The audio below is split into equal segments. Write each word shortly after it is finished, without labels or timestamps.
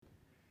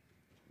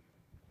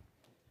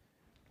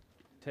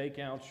take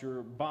out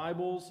your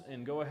Bibles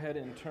and go ahead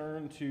and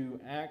turn to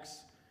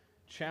Acts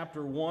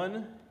chapter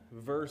 1,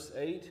 verse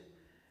 8.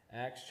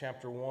 Acts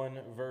chapter 1,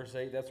 verse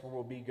 8. That's where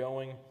we'll be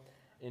going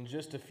in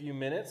just a few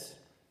minutes.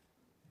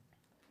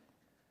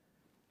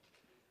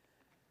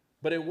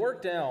 But it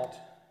worked out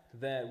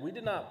that we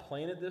did not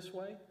plan it this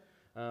way,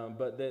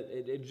 but that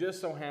it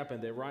just so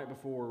happened that right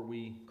before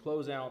we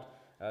close out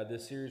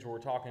this series where we're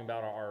talking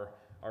about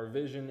our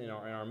vision and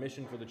our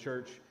mission for the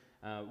church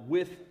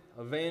with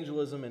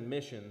evangelism and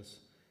missions,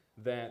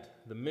 that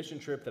the mission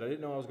trip that I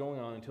didn't know I was going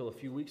on until a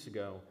few weeks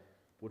ago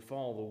would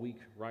fall the week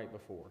right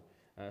before.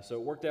 So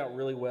it worked out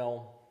really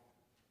well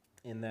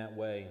in that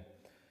way.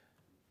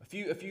 A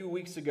few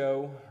weeks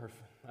ago, or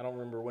I don't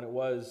remember when it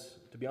was,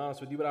 to be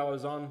honest with you, but I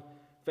was on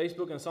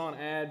Facebook and saw an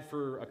ad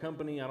for a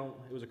company. It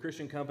was a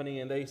Christian company,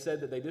 and they said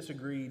that they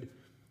disagreed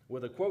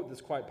with a quote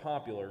that's quite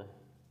popular.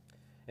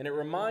 And it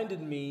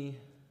reminded me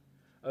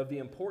of the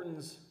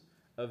importance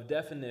of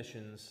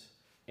definitions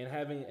and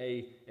having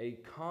a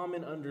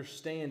common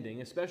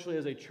understanding, especially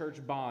as a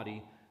church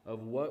body,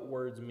 of what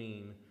words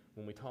mean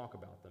when we talk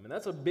about them. And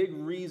that's a big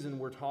reason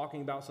we're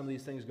talking about some of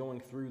these things, going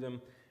through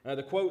them.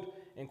 The quote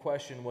in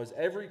question was,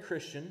 "Every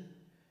Christian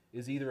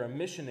is either a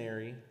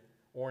missionary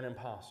or an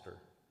imposter."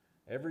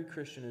 Every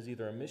Christian is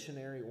either a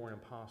missionary or an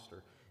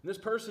imposter. And this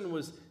person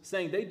was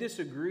saying they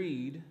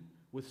disagreed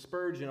with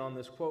Spurgeon on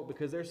this quote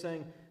because they're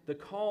saying the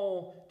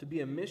call to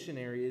be a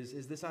missionary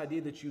is this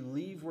idea that you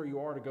leave where you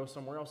are to go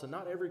somewhere else, and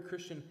not every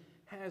Christian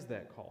has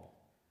that call.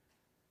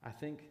 I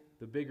think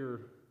the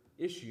bigger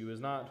issue is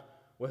not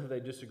whether they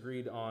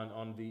disagreed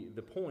on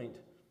the point,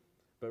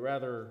 but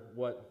rather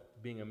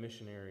what being a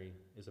missionary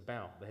is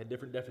about. They had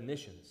different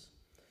definitions.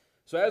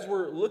 So as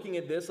we're looking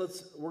at this,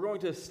 we're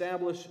going to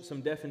establish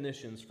some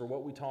definitions for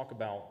what we talk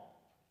about.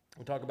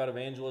 We talk about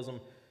evangelism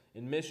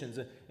and missions.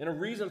 And a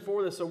reason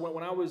for this, so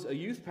when I was a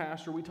youth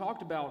pastor, we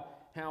talked about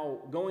how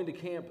going to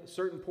camp,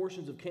 certain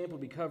portions of camp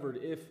would be covered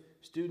if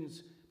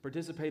students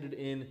participated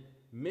in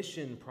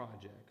mission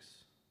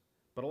projects.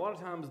 But a lot of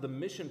times the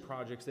mission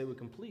projects they would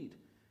complete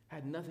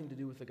had nothing to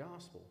do with the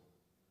gospel.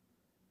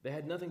 They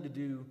had nothing to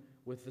do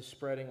with the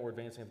spreading or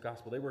advancing of the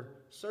gospel. They were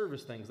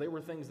service things. They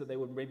were things that they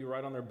would maybe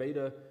write on their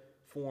beta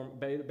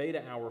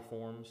hour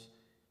forms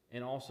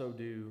and also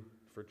do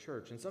for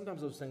church. And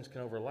sometimes those things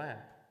can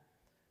overlap.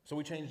 So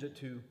we changed it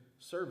to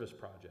service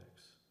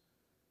projects.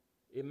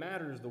 It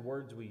matters the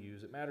words we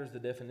use. It matters the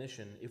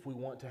definition if we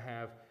want to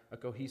have a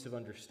cohesive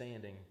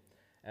understanding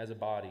as a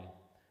body.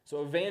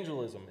 So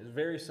evangelism is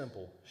very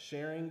simple.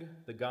 Sharing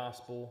the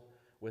gospel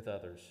with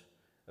others.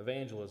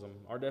 Evangelism,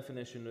 our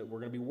definition that we're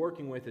going to be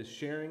working with is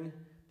sharing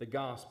the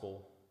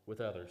gospel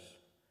with others.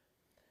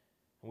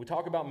 When we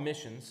talk about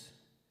missions,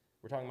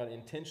 we're talking about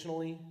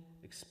intentionally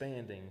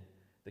expanding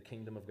the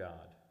kingdom of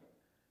God.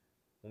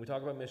 When we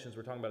talk about missions,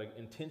 we're talking about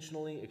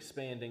intentionally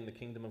expanding the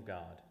kingdom of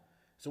God.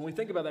 So when we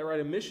think about that, right,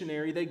 a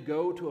missionary, they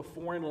go to a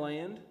foreign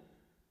land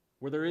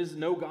where there is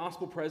no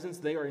gospel presence.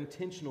 They are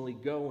intentionally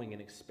going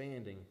and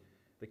expanding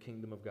the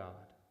kingdom of God.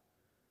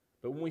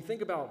 But when we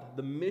think about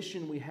the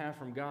mission we have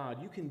from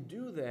God, you can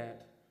do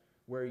that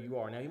where you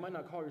are. Now, you might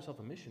not call yourself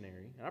a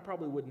missionary, and I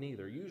probably wouldn't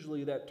either.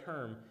 Usually that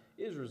term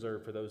is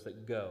reserved for those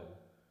that go.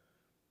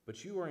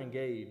 But you are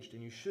engaged,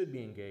 and you should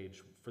be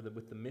engaged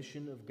with the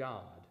mission of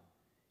God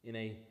in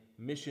a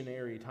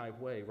missionary type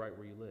way right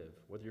where you live.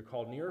 Whether you're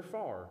called near or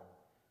far,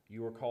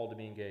 you are called to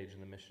be engaged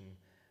in the mission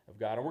of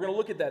God. And we're going to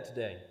look at that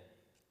today.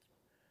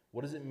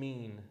 What does it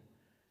mean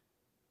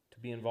to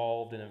be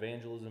involved in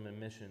evangelism and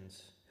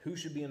missions? Who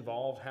should be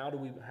involved? How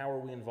are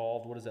we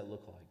involved? What does that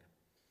look like?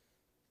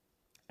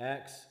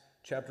 Acts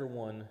chapter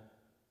 1,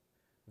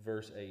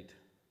 verse 8.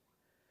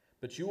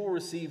 "But you will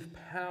receive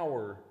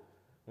power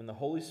when the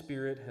Holy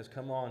Spirit has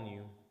come on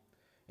you,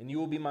 and you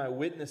will be my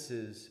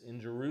witnesses in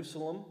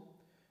Jerusalem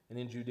and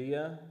in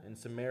Judea and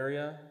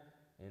Samaria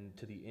and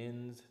to the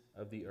ends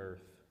of the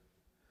earth."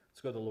 Let's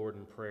go to the Lord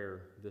in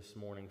prayer this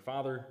morning.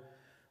 Father,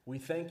 we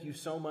thank you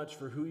so much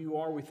for who you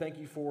are. We thank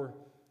you for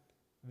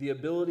the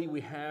ability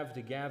we have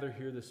to gather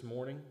here this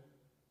morning,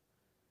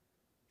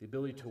 the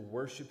ability to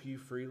worship you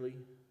freely.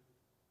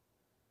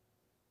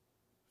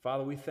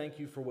 Father, we thank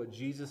you for what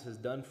Jesus has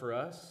done for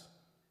us.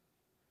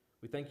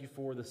 We thank you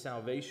for the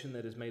salvation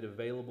that is made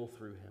available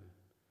through him.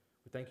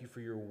 We thank you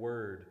for your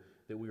word,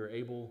 that we are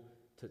able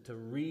to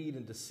read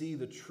and to see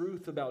the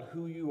truth about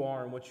who you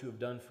are and what you have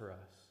done for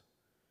us.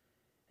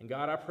 And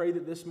God, I pray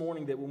that this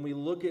morning that when we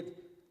look at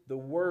the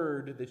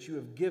word that you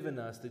have given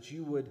us, that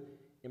you would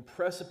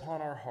impress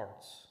upon our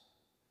hearts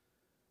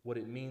what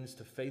it means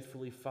to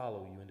faithfully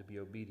follow you and to be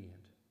obedient.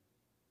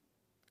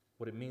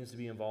 What it means to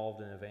be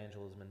involved in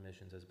evangelism and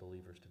missions as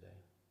believers today.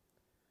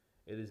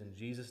 It is in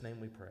Jesus' name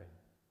we pray.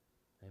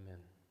 Amen.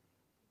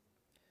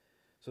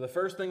 So the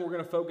first thing we're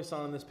going to focus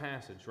on in this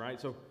passage, right?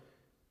 So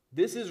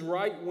this is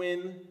right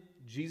when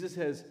Jesus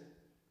has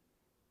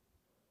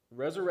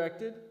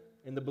resurrected,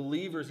 and the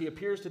believers, he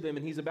appears to them,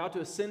 and he's about to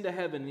ascend to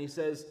heaven, and he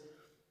says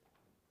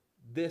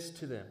this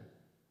to them: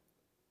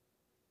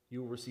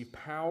 "You will receive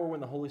power when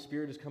the Holy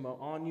Spirit has come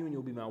on you, and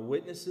you'll be my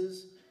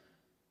witnesses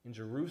in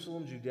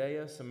Jerusalem,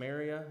 Judea,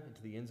 Samaria, and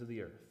to the ends of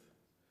the earth.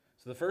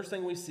 So the first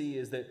thing we see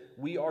is that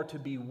we are to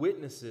be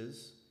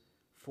witnesses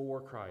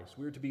for Christ.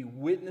 We are to be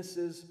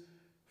witnesses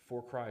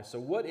for Christ. So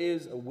what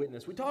is a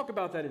witness? We talk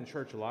about that in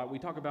church a lot. We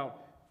talk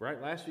about,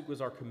 right, last week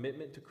was our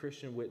commitment to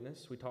Christian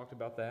witness. We talked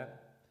about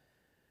that,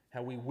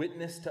 how we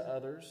witness to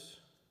others.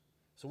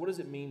 So what does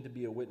it mean to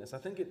be a witness? I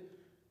think it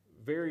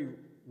very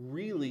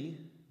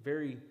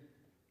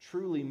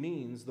truly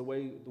means the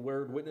way the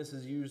word witness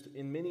is used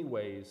in many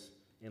ways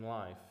in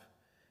life.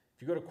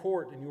 If you go to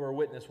court and you are a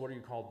witness, what are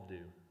you called to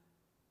do?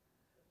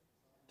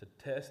 To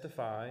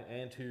testify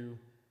and to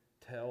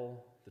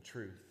tell the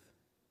truth,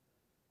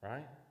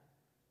 right?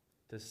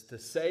 To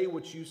say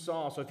what you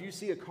saw. So if you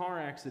see a car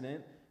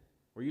accident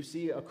or you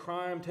see a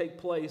crime take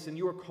place and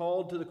you are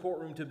called to the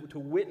courtroom to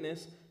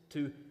witness,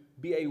 to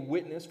be a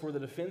witness for the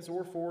defense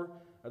or for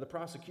the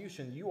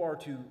prosecution, you are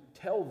to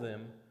tell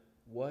them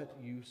what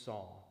you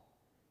saw.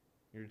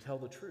 You're to tell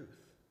the truth.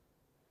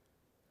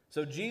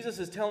 So Jesus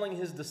is telling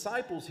his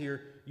disciples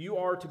here, you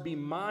are to be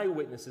my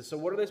witnesses. So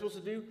what are they supposed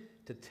to do?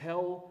 To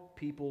tell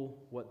people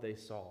what they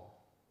saw.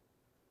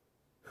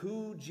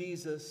 Who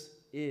Jesus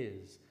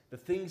is. The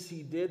things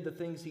he did, the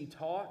things he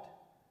taught.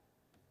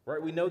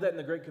 Right? We know that in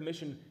the Great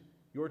Commission,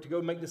 you are to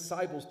go make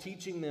disciples,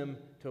 teaching them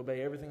to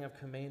obey everything I've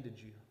commanded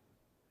you.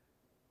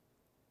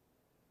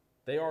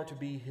 They are to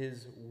be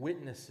his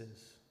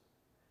witnesses.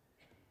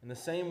 In the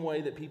same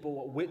way that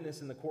people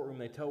witness in the courtroom,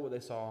 they tell what they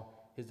saw,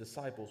 his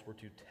disciples were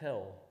to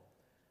tell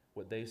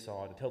what they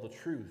saw, to tell the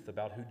truth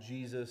about who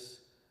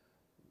Jesus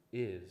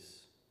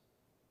is.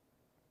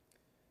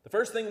 The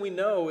first thing we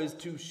know is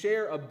to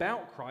share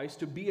about Christ,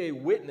 to be a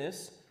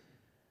witness,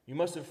 you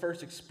must have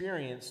first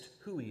experienced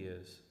who he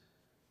is.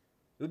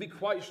 It would be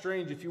quite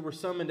strange if you were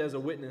summoned as a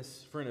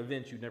witness for an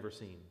event you'd never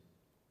seen.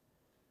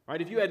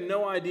 Right? If you had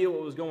no idea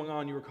what was going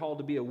on, you were called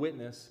to be a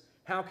witness.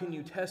 How can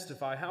you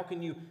testify? How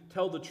can you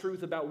tell the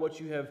truth about what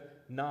you have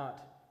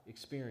not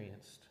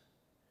experienced?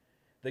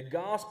 The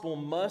gospel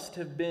must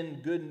have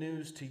been good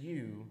news to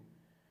you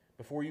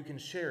before you can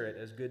share it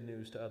as good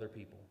news to other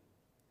people.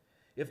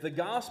 If the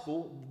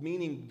gospel,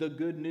 meaning the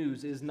good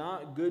news, is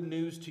not good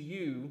news to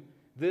you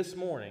this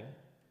morning,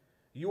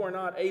 you are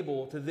not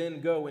able to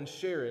then go and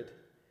share it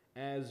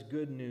as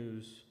good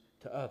news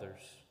to others.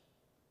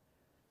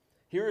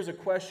 Here is a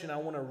question I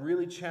want to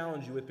really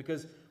challenge you with,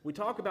 because we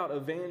talk about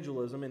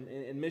evangelism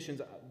and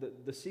missions,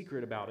 the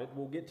secret about it.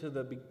 We'll get to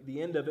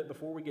the end of it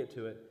before we get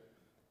to it.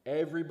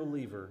 Every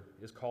believer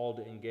is called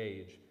to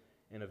engage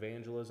in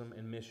evangelism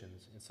and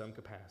missions in some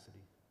capacity.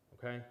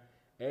 Okay?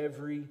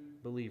 Every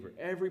believer,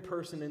 every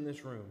person in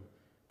this room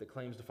that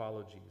claims to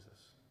follow Jesus.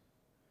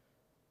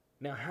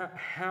 Now,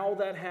 how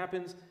that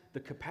happens, the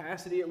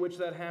capacity at which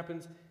that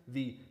happens,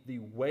 the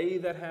way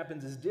that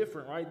happens is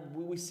different, right?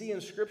 We see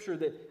in Scripture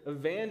that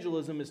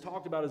evangelism is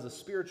talked about as a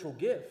spiritual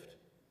gift.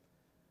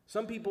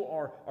 Some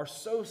people are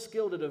so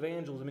skilled at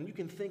evangelism, and you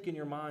can think in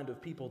your mind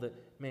of people that,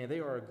 man, they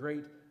are a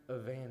great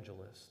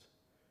evangelist.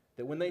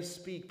 That when they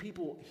speak,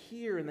 people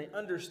hear and they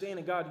understand,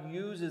 and God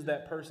uses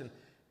that person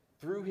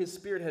through His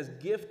Spirit, has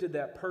gifted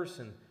that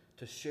person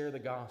to share the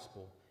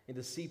gospel and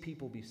to see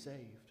people be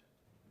saved.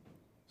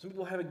 Some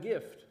people have a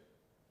gift.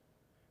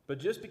 But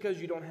just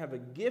because you don't have a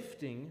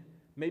gifting,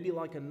 maybe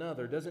like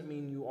another, doesn't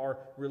mean you are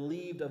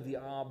relieved of the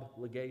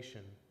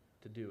obligation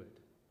to do it.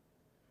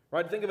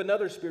 Right? Think of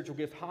another spiritual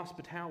gift,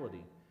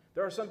 hospitality.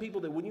 There are some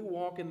people that when you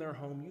walk in their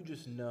home, you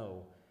just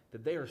know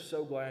that they are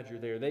so glad you're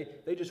there.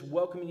 They just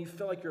welcome you. You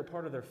feel like you're a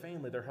part of their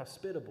family. They're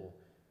hospitable.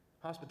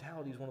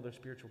 Hospitality is one of their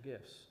spiritual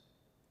gifts.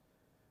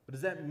 But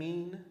does that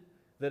mean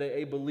that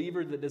a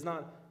believer that does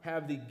not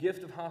have the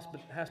gift of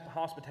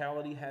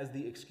hospitality has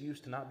the excuse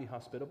to not be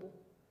hospitable?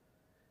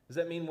 Does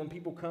that mean when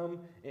people come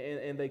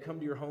and they come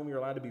to your home, you're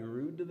allowed to be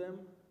rude to them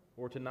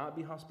or to not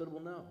be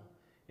hospitable? No.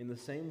 In the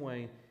same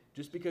way,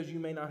 just because you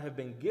may not have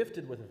been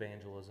gifted with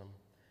evangelism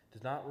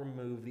does not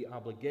remove the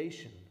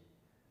obligation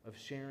of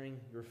sharing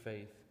your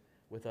faith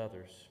with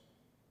others.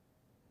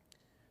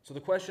 So the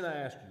question I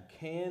ask you,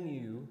 can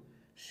you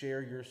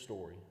share your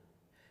story?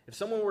 If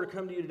someone were to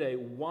come to you today,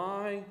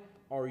 why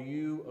are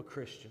you a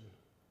Christian?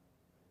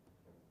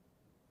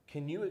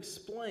 Can you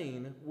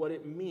explain what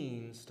it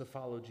means to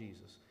follow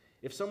Jesus?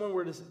 If someone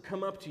were to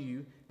come up to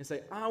you and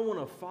say, I want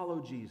to follow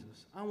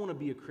Jesus, I want to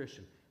be a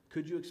Christian,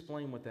 could you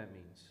explain what that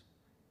means?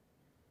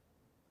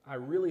 I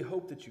really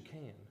hope that you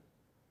can.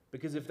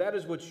 Because if that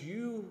is what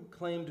you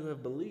claim to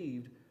have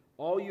believed,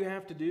 all you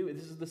have to do,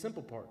 this is the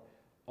simple part,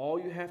 all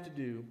you have to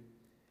do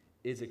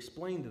is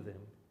explain to them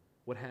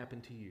what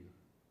happened to you.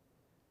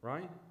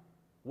 Right?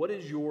 What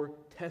is your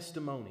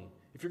testimony?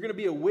 If you're going to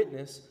be a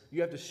witness,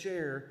 you have to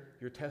share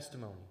your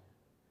testimony.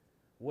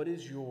 What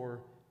is your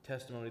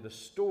testimony? The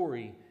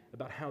story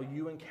about how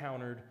you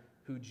encountered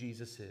who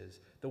Jesus is,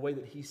 the way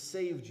that He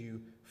saved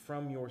you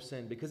from your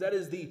sin. Because that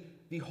is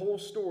the whole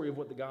story of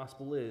what the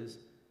gospel is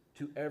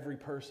to every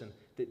person,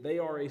 that they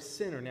are a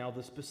sinner. Now,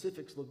 the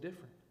specifics look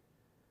different.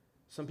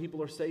 Some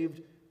people are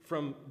saved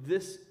from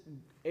this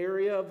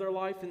area of their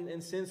life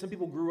in sin. Some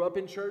people grew up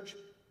in church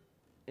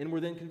and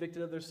were then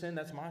convicted of their sin.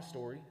 That's my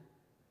story.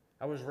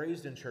 I was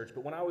raised in church.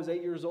 But when I was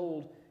 8 years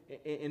old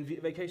in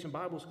Vacation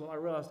Bible School, I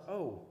realized,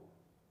 oh,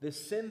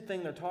 this sin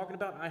thing they're talking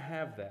about, I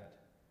have that.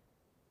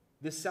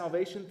 This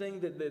salvation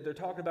thing that they're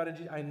talking about in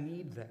Jesus, I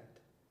need that.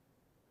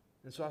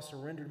 And so I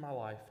surrendered my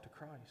life to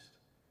Christ.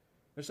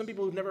 There's some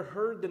people who've never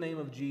heard the name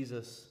of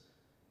Jesus,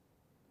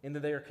 and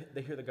then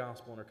they hear the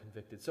gospel and are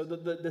convicted. So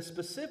the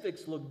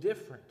specifics look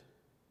different.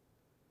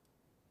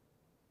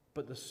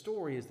 But the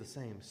story is the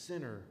same.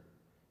 Sinner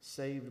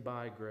saved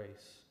by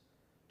grace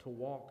to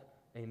walk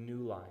a new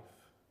life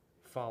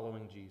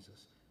following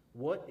Jesus.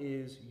 What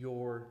is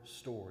your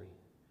story?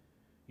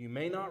 You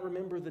may not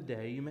remember the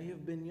day. You may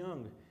have been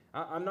young.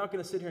 I'm not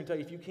going to sit here and tell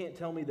you, if you can't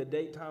tell me the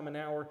date, time, and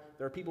hour,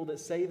 there are people that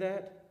say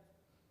that.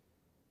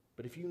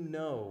 But if you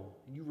know,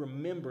 you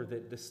remember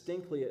that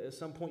distinctly at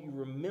some point, you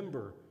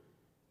remember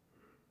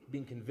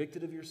being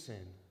convicted of your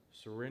sin,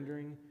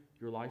 surrendering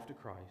your life to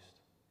Christ,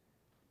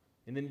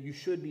 and then you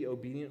should be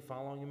obedient,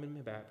 following Him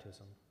in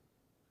baptism.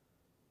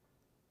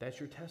 That's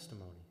your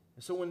testimony.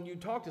 And so when you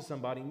talk to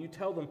somebody and you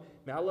tell them,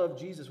 man, I love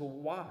Jesus, well,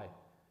 why?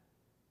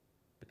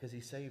 Because He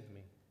saved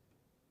me.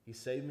 He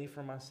saved me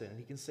from my sin, and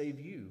He can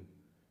save you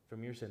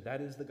from your sin.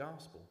 That is the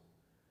gospel.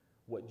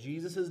 What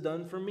Jesus has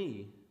done for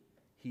me,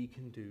 He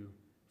can do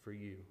for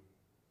you.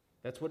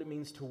 That's what it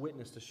means to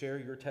witness, to share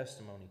your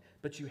testimony.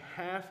 But you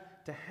have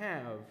to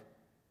have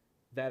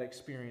that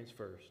experience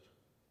first.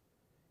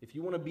 If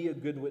you want to be a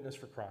good witness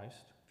for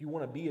Christ, if you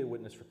want to be a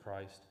witness for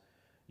Christ,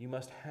 you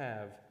must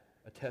have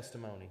a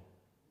testimony.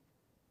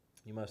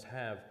 You must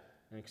have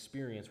an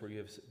experience where you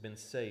have been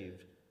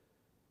saved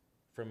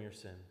from your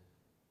sin.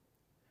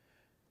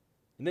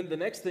 And then the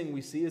next thing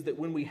we see is that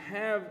when we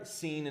have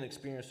seen and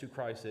experienced who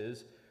Christ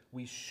is,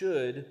 we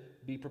should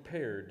be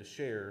prepared to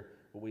share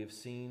what we have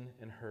seen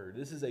and heard.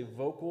 This is a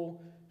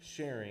vocal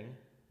sharing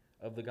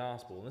of the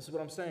gospel. And this is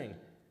what I'm saying.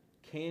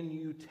 Can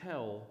you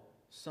tell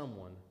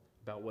someone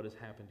about what has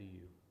happened to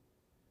you?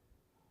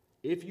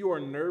 If you are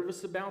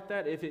nervous about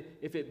that, if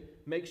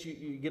it makes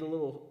you get a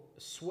little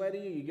sweaty,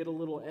 you get a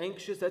little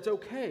anxious, that's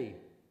okay.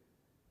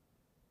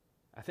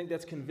 I think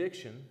that's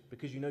conviction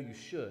because you know you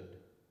should.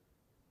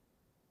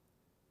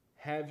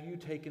 Have you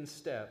taken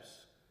steps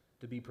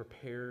to be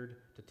prepared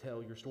to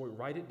tell your story?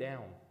 Write it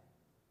down.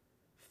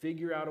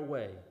 Figure out a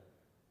way.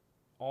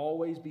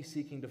 Always be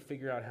seeking to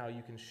figure out how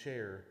you can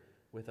share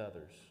with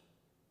others.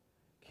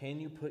 Can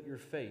you put your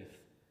faith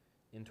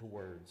into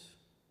words?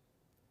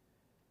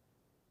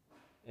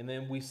 And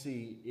then we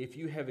see, if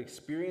you have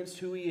experienced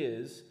who He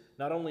is,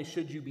 not only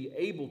should you be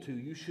able to,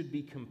 you should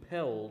be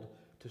compelled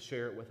to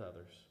share it with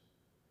others.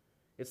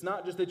 It's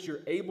not just that you're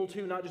able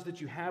to, not just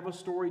that you have a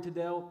story to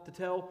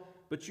tell,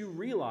 but you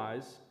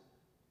realize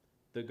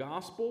the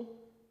gospel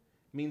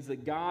means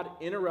that God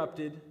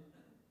interrupted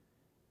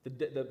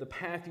the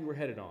path you were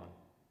headed on.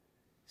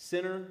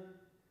 Sinner,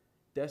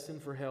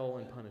 destined for hell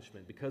and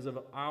punishment because of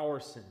our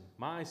sin,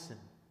 my sin.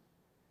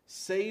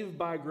 Saved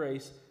by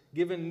grace,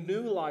 given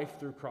new life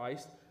through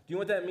Christ. Do you know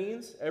what that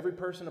means? Every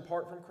person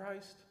apart from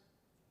Christ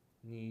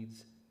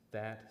needs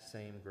that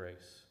same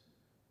grace.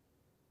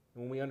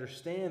 And when we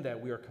understand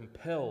that, we are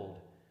compelled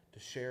to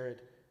share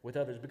it with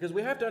others. Because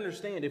we have to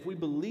understand, if we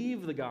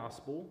believe the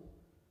gospel,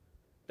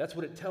 that's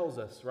what it tells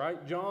us, right?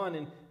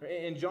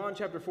 In John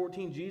chapter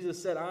 14,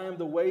 Jesus said, I am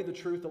the way, the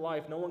truth, the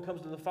life. No one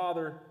comes to the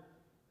Father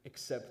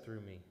except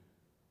through me.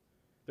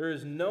 There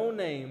is no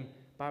name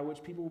by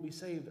which people will be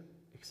saved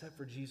except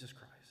for Jesus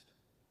Christ.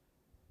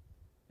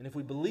 And if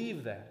we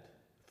believe that,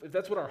 if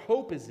that's what our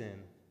hope is in,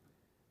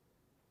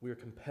 we are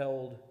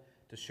compelled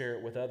to share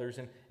it with others.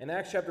 And in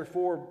Acts chapter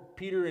 4,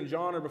 Peter and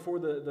John are before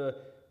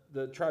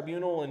the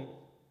tribunal,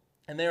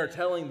 and they are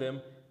telling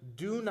them,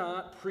 do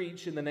not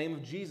preach in the name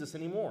of Jesus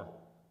anymore.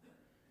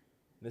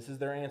 This is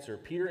their answer.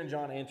 Peter and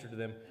John answered to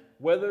them,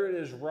 whether it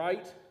is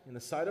right in the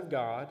sight of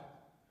God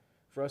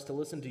for us to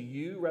listen to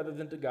you rather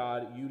than to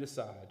God, you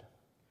decide.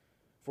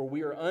 For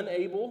we are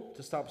unable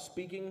to stop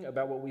speaking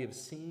about what we have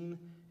seen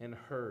and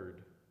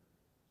heard.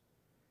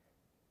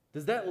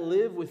 Does that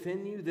live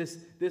within you,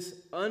 this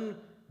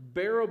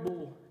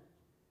unbearable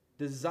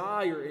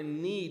desire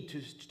and need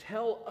to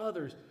tell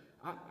others?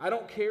 I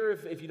don't care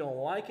if you don't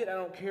like it. I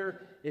don't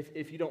care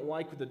if you don't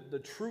like the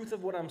truth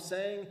of what I'm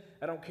saying.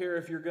 I don't care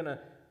if you're going to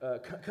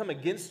come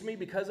against me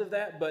because of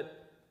that,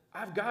 but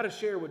I've got to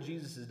share what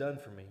Jesus has done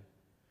for me.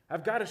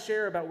 I've got to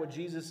share about what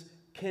Jesus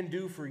can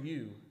do for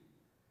you.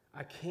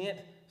 I can't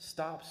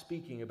stop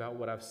speaking about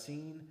what I've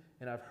seen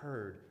and I've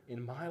heard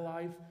in my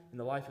life, in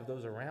the life of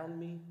those around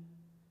me.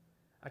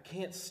 I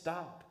can't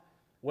stop.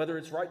 Whether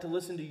it's right to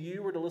listen to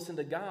you or to listen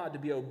to God, to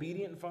be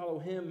obedient and follow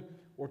Him,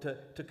 or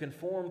to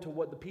conform to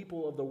what the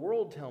people of the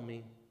world tell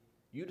me,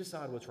 you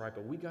decide what's right,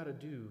 but we got to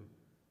do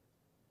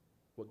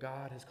what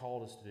God has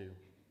called us to do.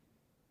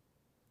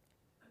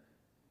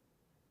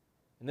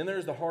 And then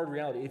there's the hard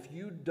reality. If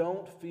you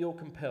don't feel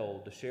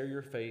compelled to share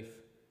your faith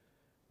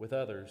with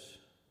others,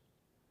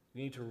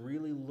 you need to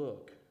really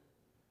look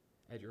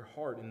at your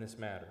heart in this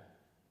matter.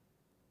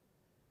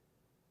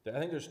 I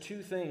think there's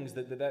two things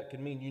that could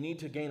mean. You need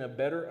to gain a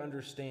better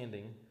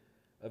understanding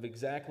of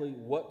exactly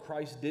what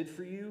Christ did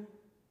for you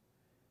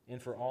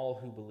and for all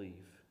who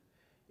believe.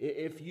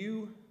 If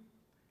you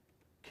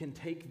can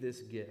take this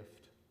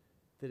gift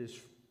that is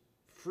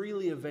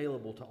freely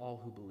available to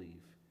all who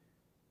believe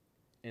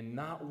and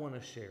not want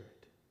to share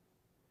it,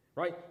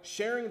 right?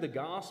 Sharing the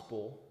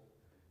gospel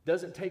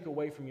doesn't take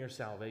away from your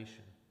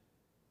salvation.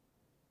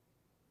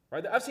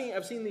 Right? I've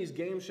seen these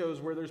game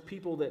shows where there's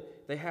people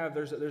that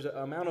there's an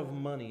amount of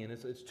money, and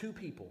it's two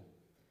people.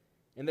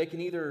 And they can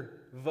either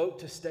vote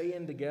to stay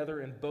in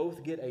together and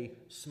both get a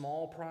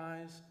small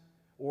prize,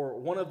 or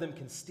one of them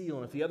can steal,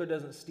 and if the other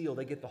doesn't steal,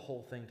 they get the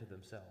whole thing to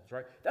themselves,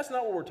 right? That's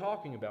not what we're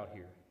talking about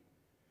here.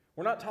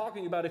 We're not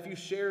talking about if you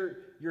share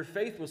your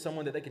faith with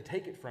someone that they can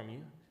take it from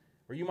you,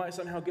 or you might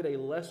somehow get a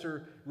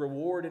lesser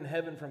reward in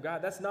heaven from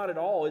God. That's not at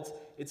all.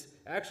 It's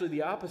actually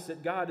the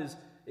opposite. God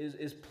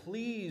is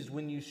pleased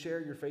when you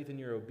share your faith and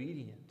you're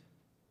obedient.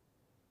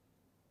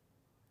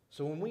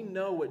 So when we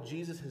know what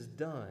Jesus has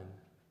done,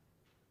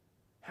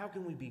 how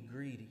can we be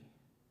greedy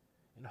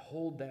and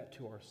hold that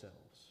to ourselves?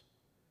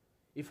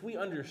 If we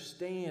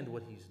understand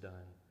what he's done,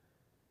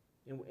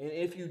 and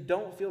if you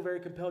don't feel very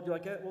compelled, you're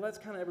like, well, that's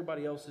kind of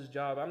everybody else's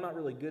job. I'm not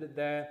really good at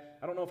that.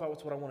 I don't know if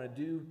that's what I want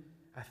to do.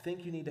 I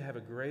think you need to have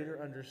a greater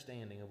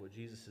understanding of what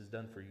Jesus has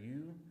done for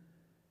you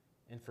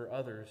and for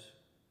others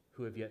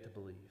who have yet to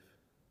believe.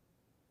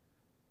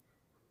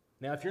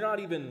 Now, if you're not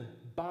even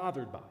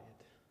bothered by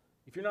it,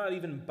 if you're not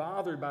even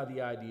bothered by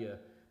the idea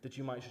that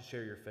you might should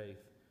share your faith,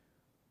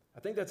 I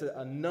think that's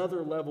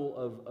another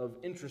level of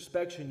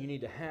introspection you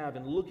need to have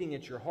in looking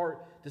at your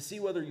heart to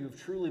see whether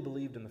you've truly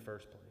believed in the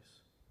first place.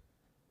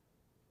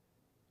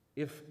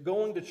 If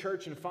going to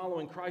church and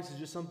following Christ is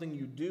just something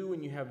you do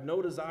and you have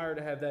no desire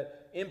to have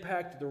that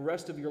impact the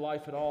rest of your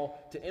life at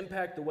all, to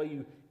impact the way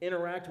you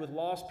interact with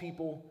lost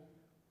people,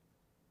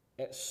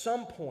 at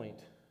some point,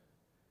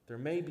 there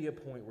may be a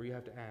point where you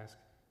have to ask,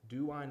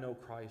 do I know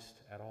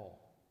Christ at all?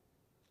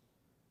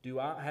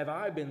 Have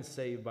I been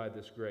saved by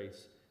this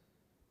grace?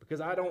 Because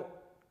I don't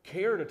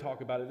care to talk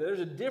about it. There's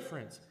a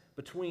difference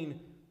between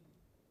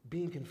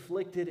being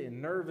conflicted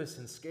and nervous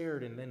and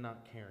scared and then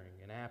not caring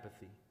and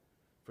apathy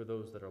for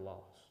those that are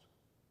lost.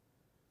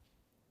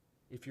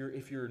 If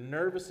you're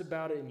nervous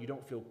about it and you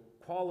don't feel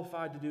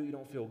qualified to do it, you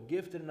don't feel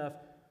gifted enough,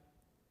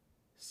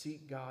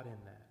 seek God in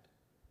that.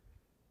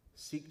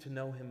 Seek to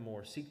know him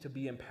more. Seek to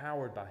be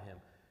empowered by him.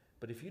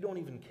 But if you don't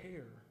even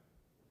care,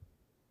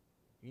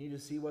 you need to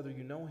see whether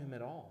you know him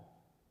at all.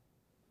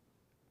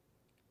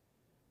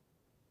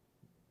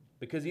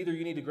 Because either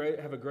you need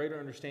to have a greater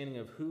understanding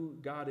of who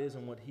God is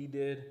and what he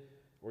did,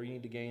 or you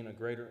need to gain a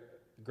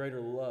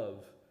greater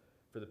love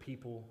for the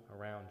people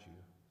around you.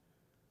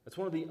 That's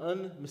one of the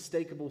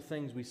unmistakable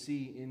things we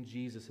see in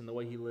Jesus in the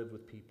way he lived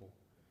with people.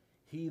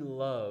 He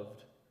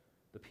loved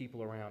the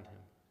people around him.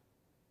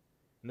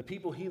 And the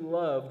people he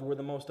loved were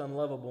the most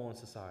unlovable in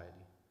society.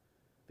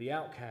 The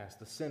outcasts,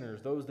 the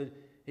sinners, those that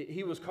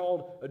he was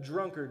called a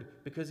drunkard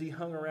because he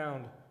hung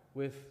around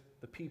with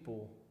the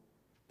people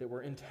that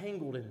were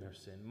entangled in their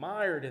sin,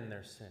 mired in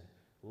their sin,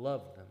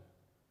 loved them,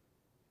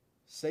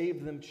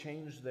 saved them,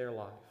 changed their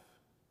life.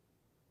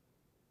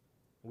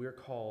 We're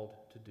called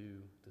to do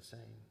the same.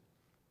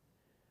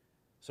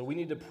 So we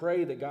need to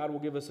pray that God will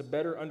give us a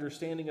better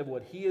understanding of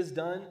what he has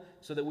done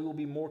so that we will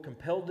be more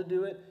compelled to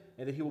do it,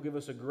 and that he will give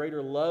us a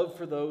greater love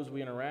for those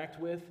we interact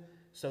with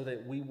so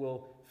that we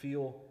will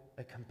feel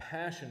a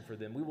compassion for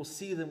them. We will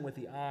see them with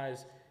the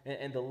eyes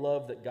and the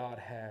love that God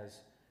has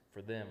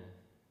for them.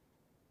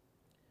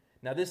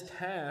 Now, this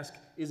task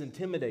is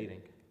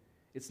intimidating.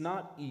 It's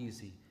not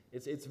easy.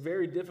 It's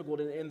very difficult,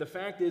 and the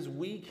fact is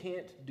we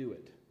can't do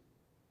it.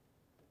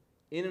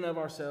 In and of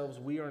ourselves,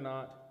 we are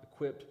not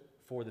equipped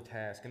for the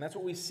task. And that's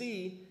what we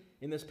see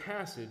in this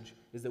passage,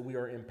 is that we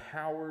are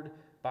empowered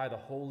by the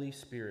Holy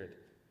Spirit.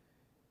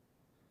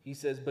 He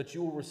says, but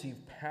you will receive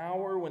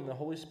power when the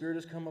Holy Spirit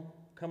has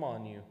come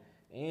on you,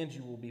 and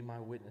you will be my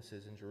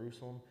witnesses in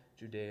Jerusalem,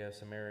 Judea,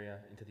 Samaria,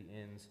 and to the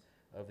ends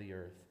of the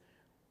earth.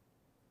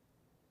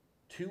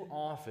 Too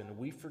often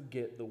we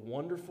forget the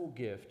wonderful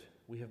gift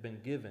we have been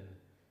given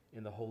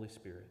in the Holy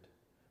Spirit.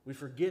 We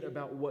forget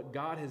about what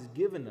God has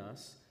given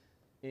us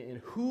and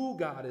who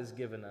God has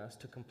given us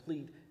to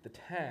complete the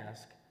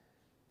task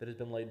that has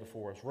been laid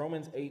before us.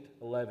 Romans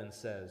 8:11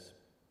 says,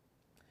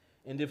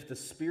 and if the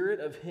Spirit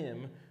of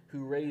him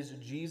who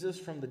raised Jesus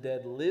from the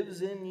dead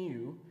lives in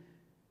you,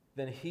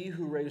 then he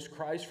who raised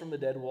Christ from the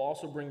dead will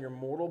also bring your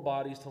mortal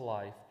bodies to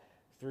life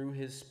through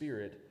his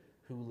Spirit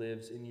who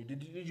lives in you.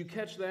 Did you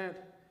catch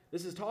that?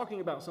 This is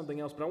talking about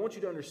something else, but I want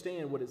you to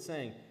understand what it's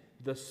saying.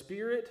 The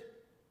Spirit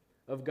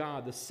of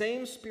God, the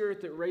same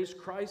Spirit that raised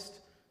Christ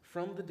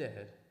from the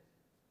dead,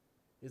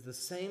 is the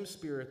same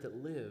Spirit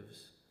that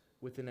lives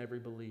within every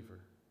believer.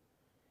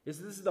 This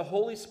is the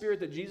Holy Spirit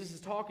that Jesus is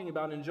talking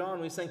about in John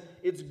when he's saying,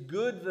 it's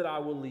good that I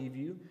will leave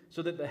you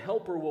so that the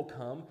Helper will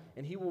come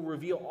and he will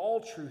reveal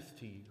all truth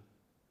to you.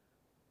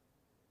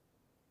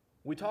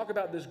 We talk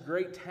about this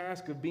great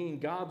task of being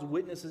God's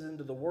witnesses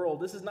into the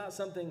world. This is not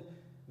something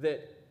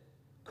that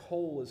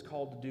Cole is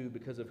called to do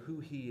because of who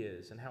he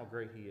is and how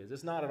great he is.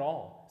 It's not at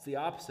all. It's the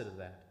opposite of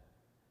that.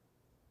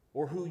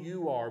 or who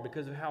you are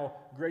because of how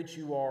great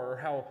you are or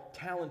how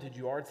talented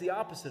you are. It's the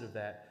opposite of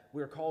that.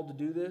 We are called to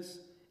do this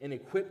and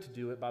equipped to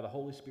do it by the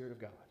Holy Spirit of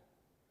God,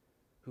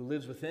 who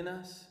lives within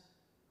us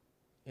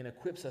and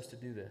equips us to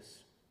do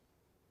this.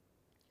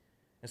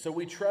 And so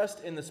we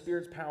trust in the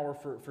Spirit's power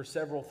for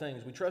several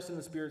things. We trust in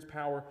the Spirit's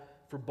power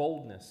for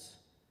boldness.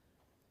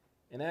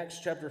 In Acts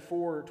chapter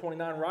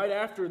 4:29, right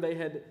after they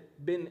had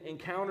been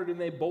encountered and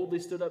they boldly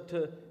stood up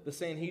to the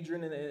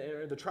Sanhedrin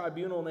and the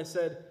tribunal, and they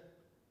said,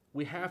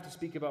 we have to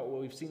speak about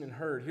what we've seen and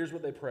heard. Here's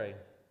what they pray.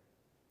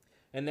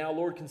 And now,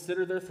 Lord,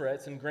 consider their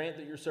threats and grant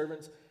that your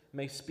servants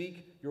may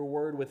speak your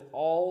word with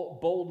all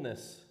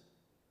boldness,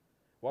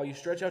 while you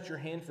stretch out your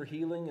hand for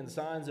healing and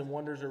signs and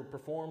wonders are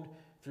performed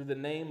through the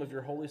name of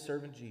your holy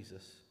servant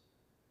Jesus.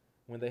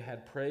 When they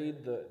had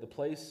prayed, the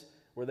place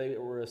where they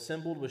were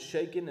assembled was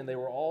shaken, and they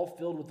were all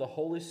filled with the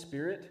Holy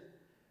Spirit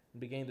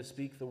and began to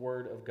speak the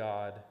word of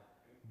God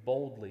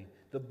boldly.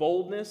 The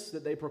boldness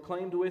that they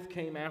proclaimed with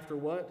came after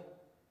what?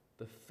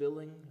 The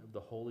filling of the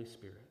Holy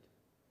Spirit.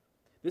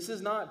 This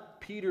is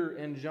not Peter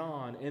and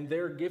John and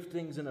their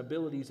giftings and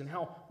abilities and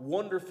how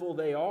wonderful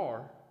they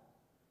are.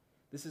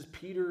 This is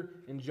Peter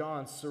and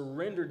John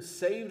surrendered,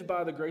 saved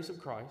by the grace of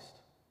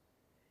Christ,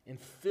 and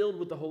filled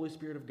with the Holy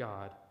Spirit of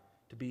God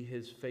to be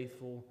His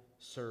faithful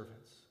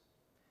servants.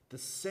 The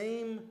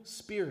same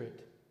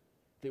Spirit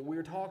that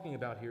we're talking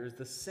about here is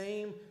the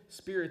same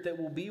Spirit that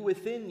will be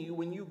within you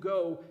when you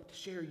go to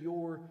share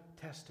your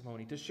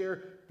testimony, to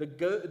share the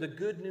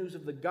good news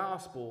of the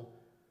gospel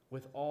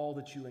with all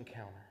that you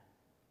encounter.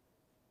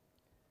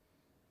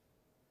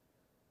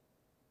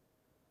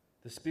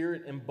 The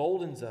Spirit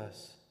emboldens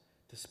us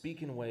to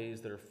speak in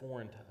ways that are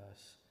foreign to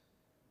us.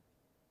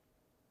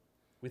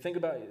 We think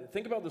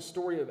about the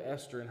story of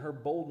Esther and her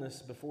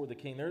boldness before the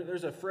king.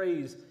 There's a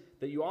phrase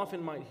that you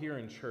often might hear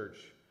in church,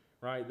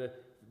 right?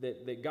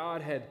 That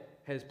God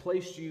has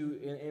placed you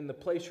in the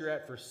place you're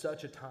at for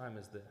such a time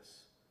as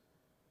this.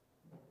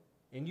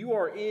 And you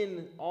are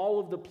in all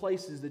of the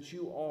places that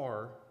you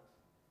are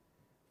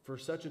for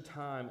such a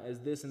time as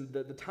this. And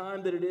the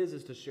time that it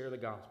is to share the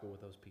gospel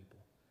with those people,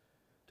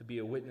 to be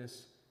a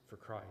witness for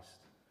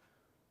Christ.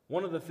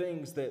 One of the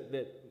things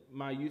that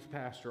my youth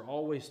pastor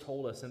always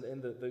told us, and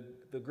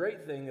the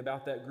great thing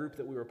about that group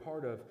that we were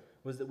part of,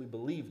 was that we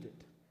believed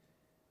it.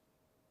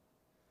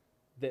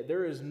 That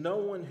there is no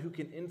one who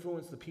can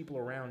influence the people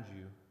around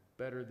you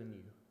better than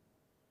you.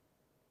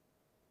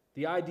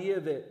 The idea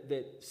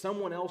that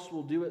someone else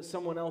will do it,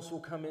 someone else will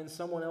come in,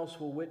 someone else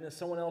will witness,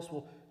 someone else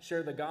will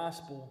share the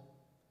gospel,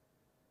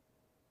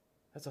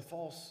 that's a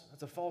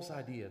false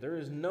idea. There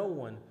is no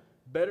one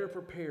better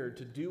prepared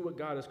to do what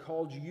God has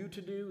called you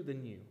to do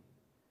than you.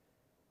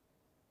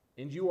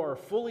 And you are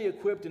fully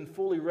equipped and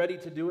fully ready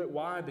to do it.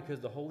 Why?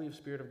 Because the Holy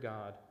Spirit of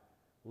God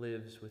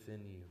lives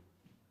within you.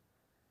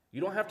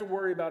 You don't have to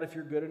worry about if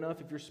you're good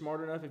enough, if you're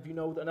smart enough, if you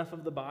know enough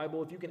of the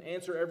Bible, if you can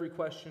answer every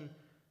question,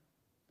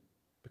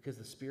 because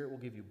the Spirit will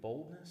give you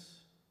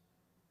boldness.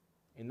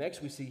 And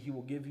next we see He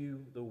will give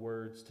you the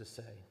words to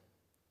say.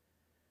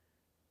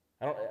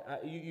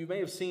 You may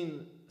have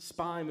seen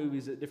spy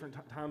movies at different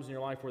times in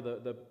your life where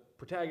the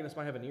protagonist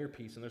might have an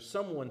earpiece and there's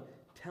someone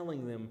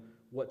telling them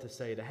what to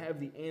say, to have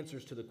the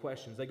answers to the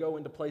questions. They go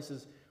into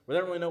places where they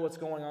don't really know what's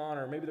going on,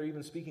 or maybe they're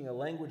even speaking a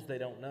language they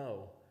don't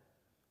know,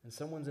 and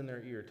someone's in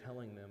their ear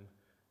telling them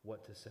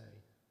what to say.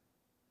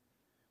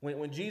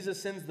 When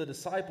Jesus sends the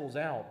disciples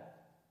out,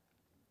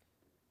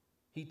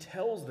 He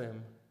tells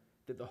them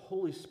that the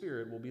Holy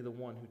Spirit will be the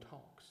one who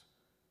talks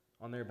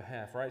on their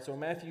behalf, right? So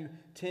Matthew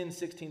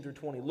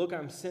 10:16-20, look,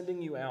 I'm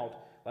sending you out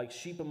like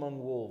sheep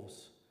among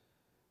wolves.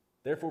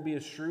 Therefore be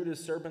as shrewd as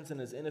serpents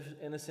and as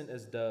innocent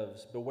as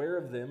doves. Beware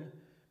of them,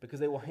 because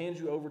they will hand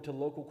you over to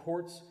local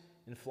courts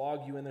and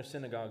flog you in their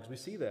synagogues. We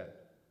see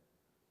that.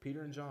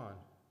 Peter and John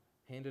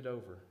handed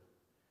over.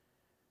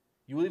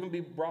 You will even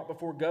be brought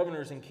before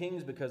governors and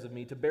kings because of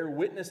me, to bear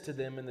witness to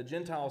them. And the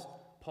Gentiles,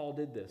 Paul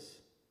did this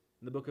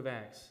in the book of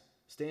Acts,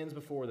 stands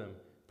before them,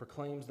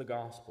 proclaims the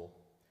gospel.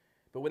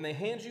 But when they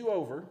hand you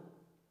over,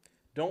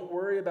 don't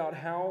worry about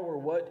how or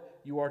what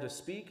you are to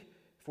speak,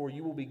 for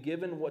you will be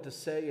given what to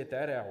say at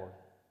that hour.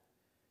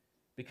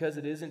 Because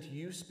it isn't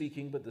you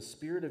speaking, but the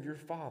Spirit of your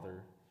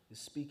Father is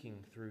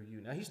speaking through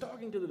you. Now, He's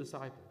talking to the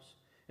disciples.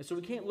 And so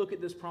we can't look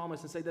at this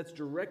promise and say that's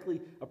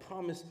directly a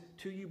promise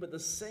to you, but the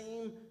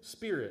same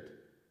Spirit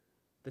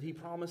that He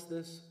promised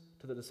this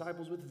to the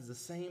disciples with is the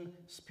same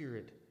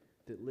Spirit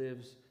that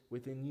lives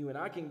within you. And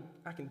I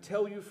can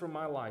tell you from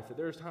my life that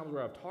there's times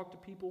where I've talked to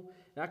people,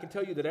 and I can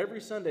tell you that every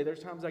Sunday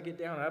there's times I get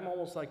down and I'm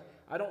almost like,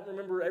 I don't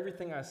remember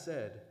everything I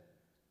said.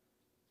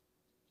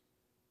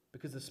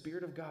 Because the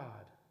Spirit of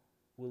God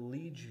will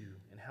lead you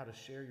in how to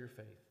share your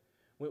faith.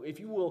 If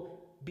you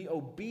will be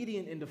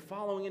obedient into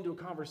following into a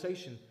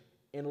conversation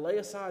and lay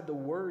aside the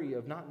worry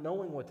of not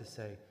knowing what to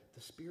say,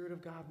 the Spirit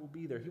of God will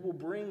be there. He will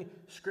bring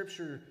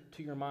Scripture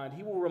to your mind.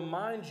 He will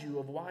remind you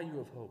of why you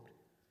have hoped.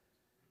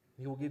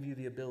 He will give you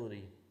the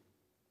ability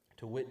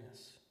to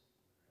witness.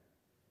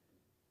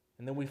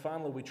 And then we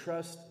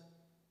trust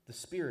the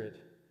Spirit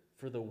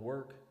for the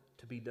work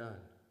to be done.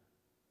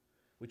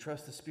 We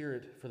trust the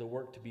Spirit for the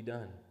work to be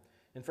done.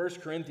 In 1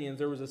 Corinthians,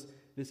 there was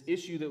this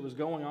issue that was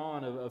going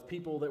on of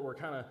people that were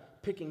kind of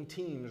picking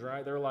teams,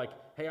 right? They're like,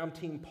 hey, I'm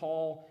Team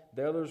Paul.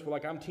 The others were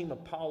like, I'm Team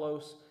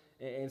Apollos.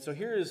 And so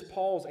here is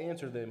Paul's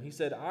answer to them. He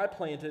said, I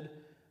planted,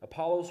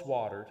 Apollos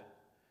watered,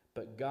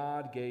 but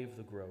God gave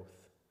the growth.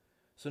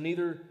 So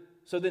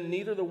then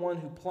neither the one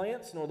who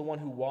plants nor the one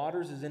who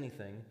waters is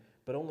anything,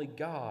 but only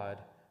God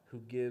who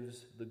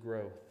gives the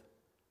growth.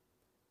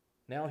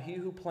 Now he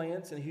who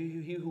plants and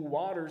he who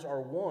waters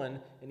are one,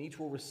 and each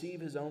will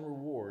receive his own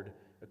reward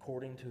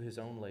according to his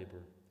own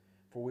labor.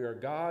 For we are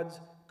God's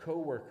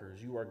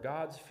co-workers. You are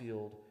God's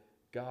field,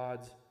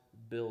 God's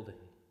building.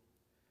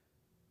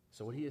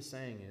 So what he is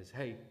saying is,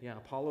 hey, yeah,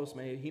 Apollos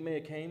may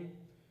have came,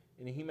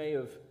 and he may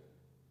have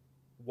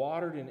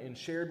watered and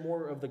shared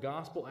more of the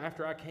gospel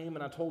after I came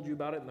and I told you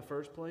about it in the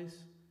first place,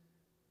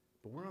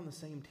 but we're on the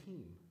same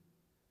team.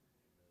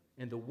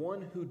 And the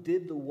one who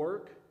did the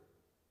work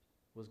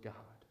was God.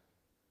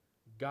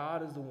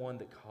 God is the one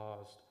that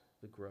caused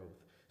the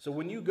growth. So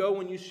when you go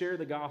and you share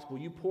the gospel,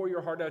 you pour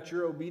your heart out,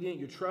 you're obedient,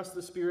 you trust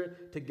the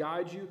Spirit to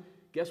guide you,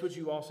 guess what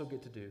you also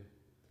get to do?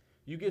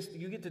 You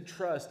get to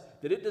trust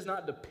that it does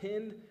not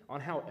depend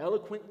on how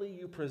eloquently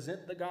you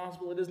present the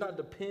gospel. It does not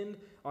depend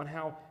on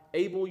how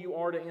able you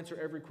are to answer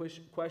every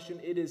question.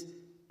 It is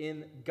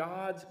in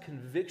God's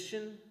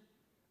conviction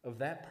of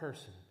that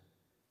person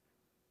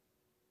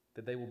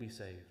that they will be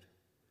saved.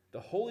 The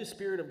Holy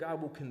Spirit of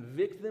God will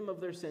convict them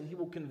of their sin. He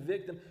will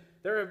convict them.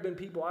 There have been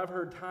people I've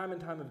heard time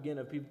and time again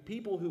of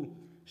people who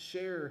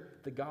share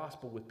the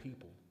gospel with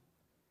people.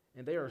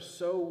 And they are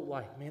so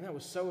like, man, that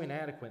was so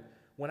inadequate.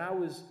 When I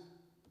was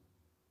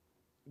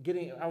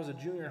a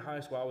junior in high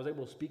school, I was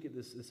able to speak at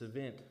this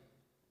event.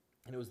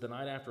 And it was the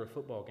night after a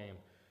football game.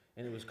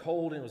 And it was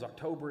cold, and it was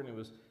October, and it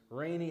was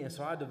rainy. And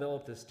so I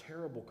developed this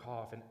terrible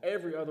cough. And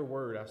every other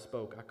word I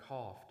spoke, I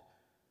coughed.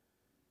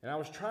 And I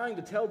was trying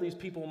to tell these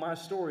people my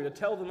story, to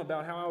tell them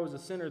about how I was a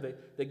sinner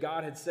that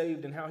God had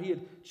saved and how He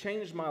had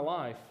changed my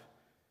life.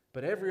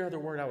 But every other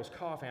word I was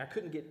coughing. I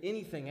couldn't get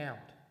anything out.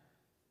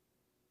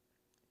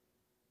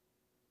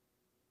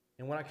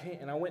 And when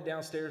I went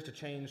downstairs to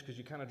change, because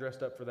you kind of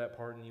dressed up for that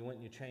part, and you went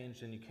and you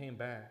changed and you came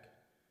back.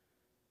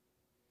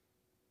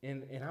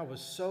 And I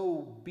was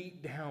so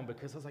beat down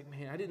because I was like,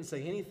 man, I didn't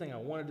say anything I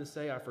wanted to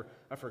say.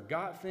 I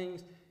forgot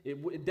things.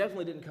 It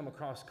definitely didn't come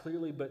across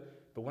clearly, but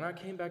when I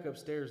came back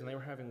upstairs and they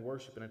were having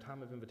worship and a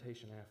time of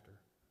invitation after,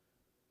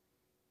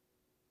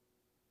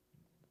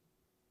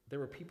 there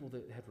were people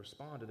that had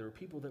responded. There were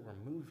people that were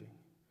moving.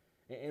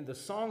 And the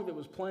song that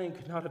was playing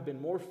could not have been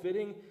more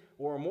fitting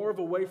or more of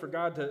a way for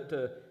God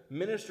to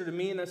minister to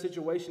me in that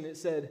situation. It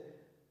said,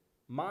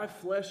 my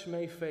flesh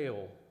may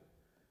fail,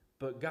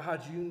 but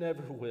God, you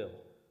never will.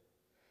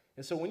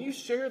 And so when you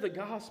share the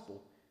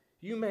gospel,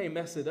 you may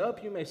mess it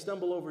up. You may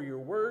stumble over your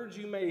words.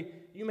 You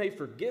may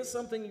forget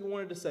something you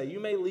wanted to say. You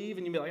may leave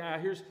and you be like,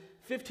 here's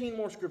 15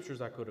 more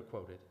scriptures I could have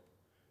quoted.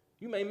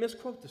 You may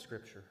misquote the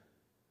scripture.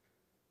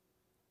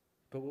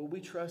 But what we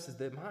trust is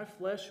that my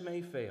flesh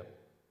may fail,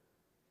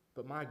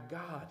 but my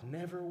God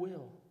never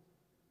will.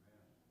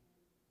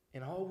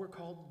 And all we're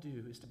called to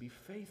do is to be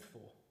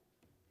faithful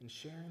in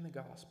sharing the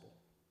gospel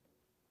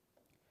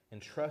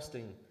and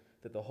trusting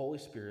that the Holy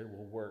Spirit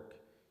will work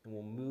and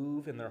will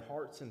move in their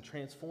hearts and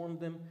transform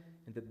them,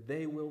 and that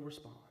they will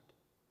respond.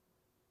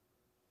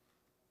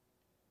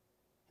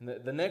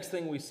 And the next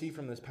thing we see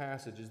from this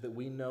passage is that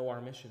we know our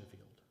mission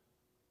field.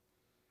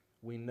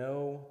 We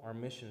know our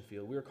mission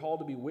field. We are called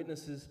to be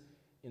witnesses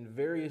in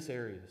various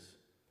areas.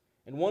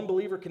 And one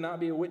believer cannot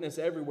be a witness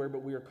everywhere,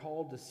 but we are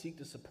called to seek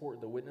to support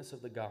the witness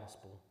of the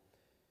gospel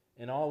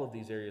in all of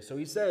these areas. So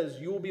he says,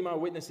 you will be my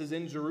witnesses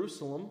in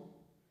Jerusalem,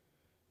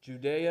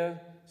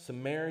 Judea,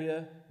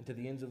 Samaria, and to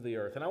the ends of the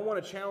earth. And I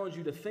want to challenge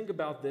you to think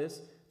about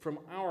this from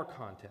our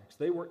context.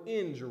 They were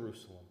in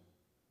Jerusalem.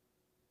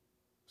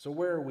 So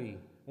where are we?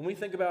 When we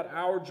think about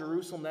our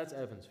Jerusalem, that's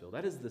Evansville.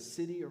 That is the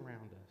city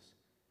around us.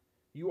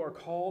 You are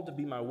called to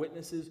be my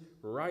witnesses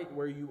right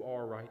where you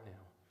are right now.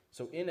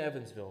 So in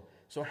Evansville.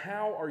 So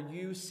how are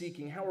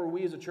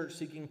we as a church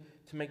seeking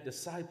to make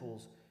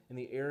disciples in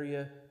the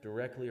area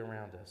directly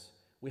around us?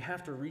 We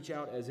have to reach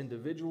out as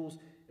individuals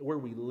where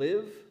we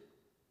live,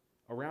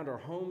 around our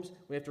homes.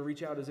 We have to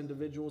reach out as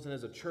individuals and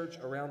as a church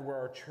around where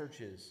our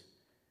church is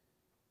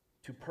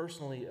to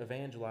personally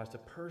evangelize, to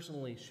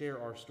personally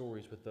share our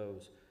stories with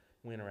those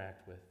we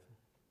interact with.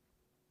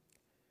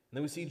 And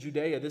then we see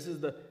Judea. This is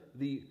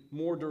the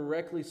more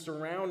directly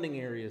surrounding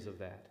areas of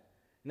that.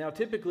 Now,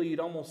 typically, you'd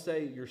almost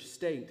say your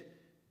state,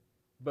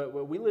 but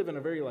we live in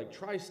a very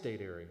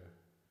tri-state area,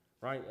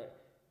 right?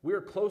 We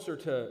are closer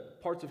to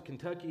parts of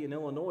Kentucky and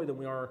Illinois than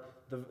we are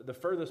the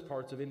furthest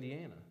parts of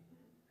Indiana.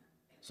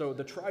 So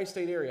the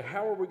tri-state area,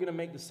 how are we going to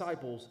make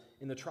disciples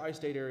in the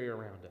tri-state area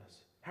around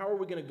us? How are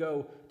we going to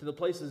go to the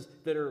places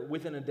that are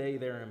within a day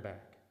there and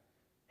back?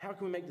 How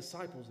can we make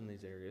disciples in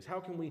these areas?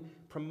 How can we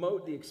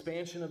promote the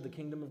expansion of the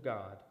kingdom of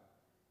God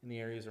in the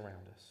areas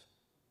around us?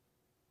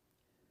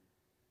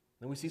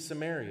 Then we see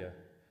Samaria.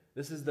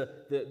 This is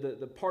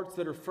the parts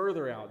that are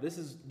further out. This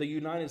is the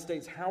United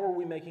States. How are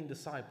we making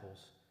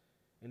disciples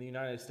in the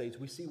United States?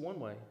 We see one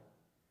way.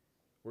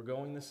 We're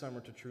going this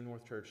summer to True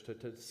North Church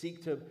to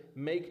seek to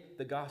make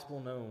the gospel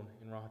known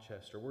in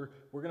Rochester. We're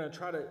going to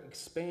try to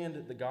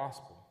expand the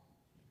gospel.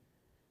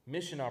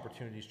 Mission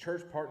opportunities,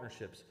 church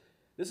partnerships.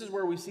 This is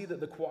where we see that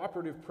the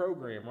cooperative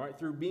program, right?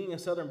 Through being a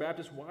Southern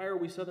Baptist, why are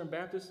we Southern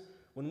Baptists?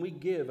 When we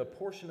give, a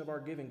portion of our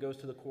giving goes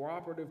to the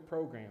cooperative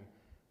program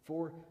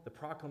for the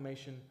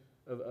proclamation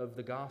of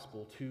the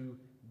gospel to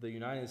the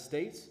United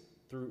States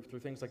through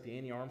things like the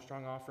Annie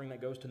Armstrong offering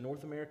that goes to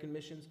North American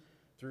missions,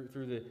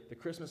 through the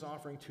Christmas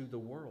offering to the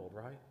world,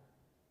 right?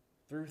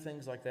 Through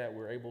things like that,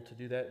 we're able to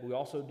do that. We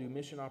also do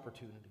mission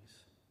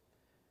opportunities.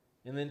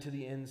 And then to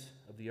the ends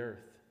of the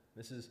earth.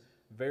 This is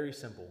very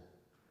simple.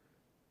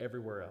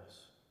 Everywhere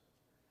else.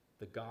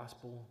 The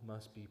gospel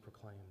must be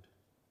proclaimed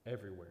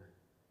everywhere.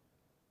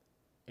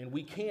 And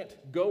we can't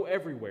go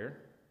everywhere,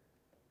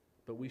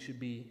 but we should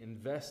be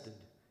invested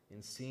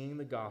in seeing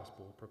the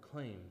gospel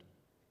proclaimed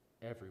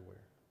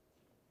everywhere.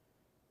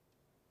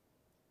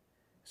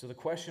 So the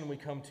question we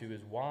come to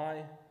is,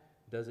 why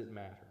does it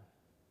matter?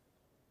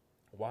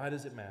 Why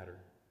does it matter?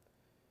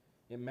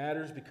 It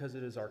matters because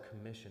it is our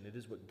commission. It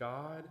is what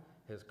God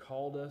has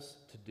called us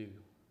to do.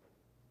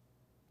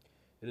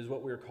 It is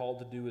what we are called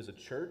to do as a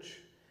church.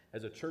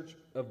 As a church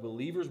of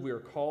believers, we are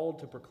called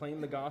to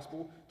proclaim the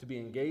gospel, to be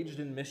engaged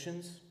in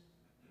missions.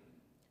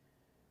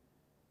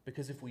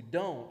 Because if we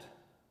don't,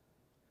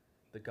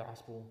 the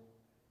gospel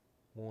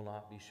will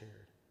not be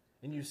shared.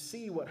 And you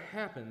see what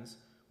happens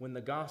when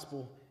the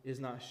gospel is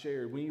not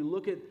shared. When you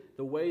look at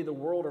the way the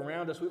world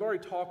around us, we've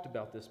already talked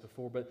about this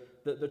before,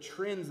 but the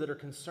trends that are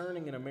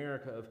concerning in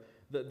America of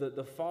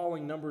the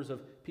falling numbers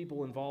of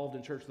people involved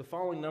in church, the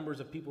falling numbers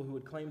of people who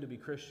would claim to be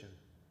Christian.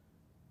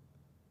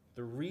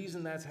 The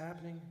reason that's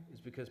happening is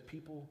because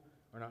people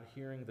are not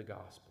hearing the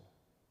gospel.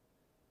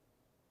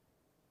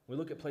 We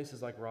look at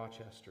places like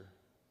Rochester.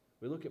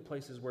 We look at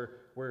places where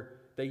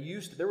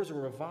there was a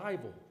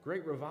revival,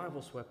 great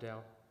revival swept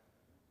out.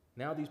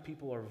 Now these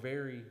people are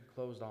very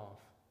closed off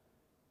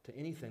to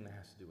anything that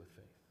has to do with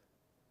faith.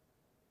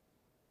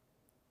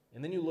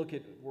 And then you look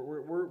at,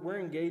 we're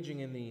engaging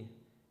in the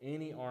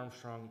Annie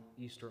Armstrong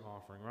Easter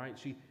offering, right?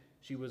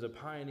 She was a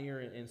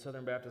pioneer in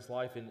Southern Baptist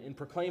life in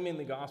proclaiming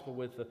the gospel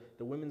with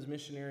the Women's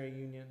Missionary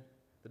Union,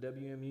 the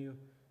WMU.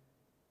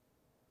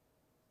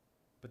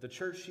 But the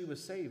church she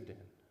was saved in,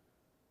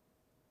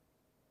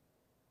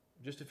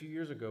 just a few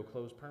years ago,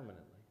 closed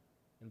permanently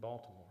in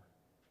Baltimore.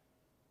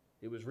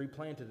 It was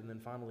replanted and then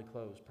finally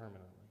closed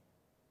permanently.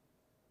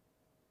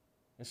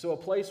 And so a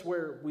place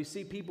where we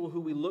see people who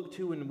we look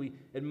to and we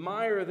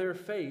admire their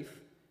faith,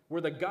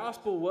 where the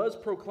gospel was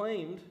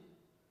proclaimed,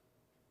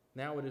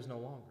 now it is no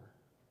longer.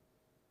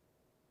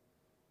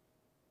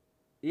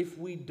 If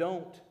we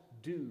don't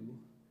do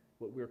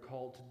what we're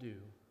called to do,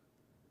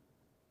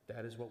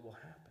 that is what will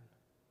happen.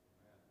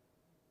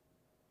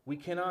 We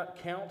cannot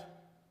count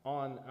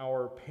on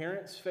our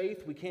parents'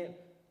 faith. We can't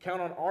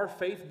count on our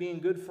faith being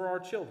good for our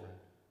children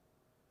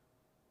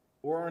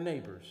or our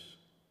neighbors.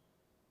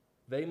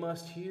 They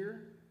must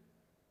hear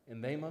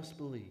and they must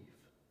believe.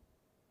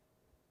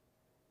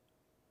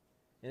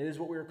 And it is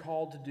what we are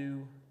called to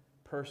do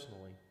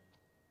personally.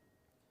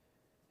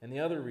 And the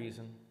other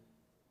reason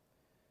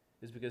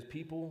is because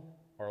people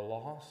are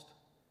lost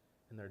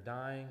and they're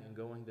dying and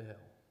going to hell.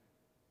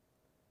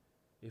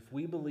 If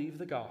we believe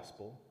the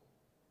gospel,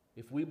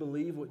 if we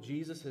believe what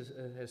Jesus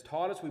has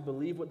taught us, we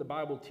believe what the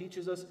Bible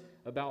teaches us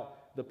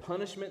about the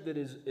punishment that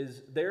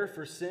is there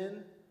for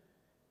sin,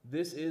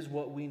 this is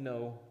what we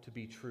know to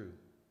be true.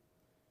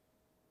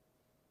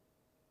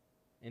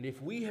 And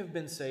if we have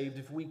been saved,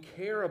 if we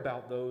care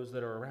about those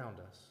that are around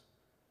us,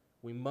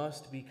 we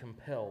must be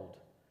compelled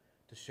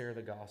to share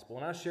the gospel.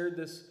 And I shared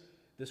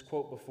this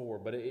quote before,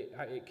 but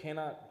it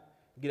cannot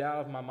get out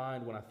of my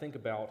mind when I think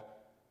about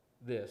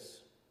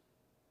this.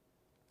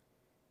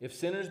 If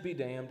sinners be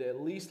damned,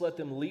 at least let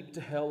them leap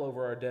to hell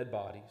over our dead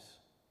bodies.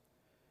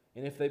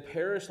 And if they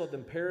perish, let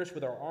them perish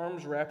with our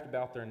arms wrapped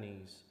about their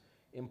knees,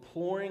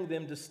 imploring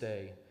them to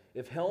stay.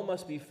 If hell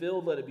must be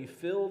filled, let it be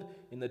filled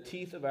in the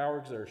teeth of our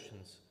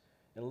exertions.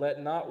 And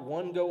let not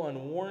one go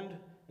unwarned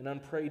and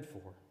unprayed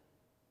for.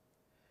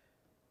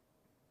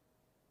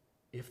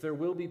 If there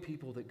will be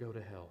people that go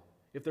to hell,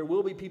 if there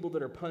will be people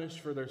that are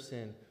punished for their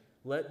sin,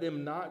 let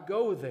them not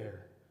go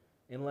there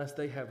unless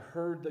they have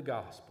heard the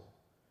gospel,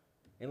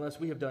 unless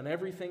we have done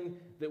everything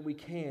that we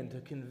can to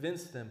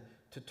convince them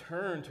to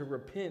turn, to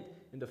repent,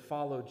 and to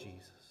follow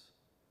Jesus.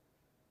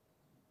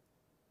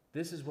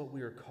 This is what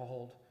we are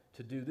called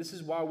to do. This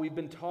is why we've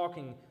been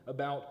talking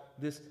about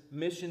this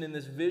mission and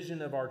this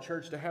vision of our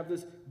church, to have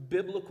this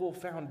biblical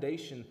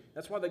foundation.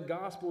 That's why the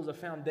gospel is a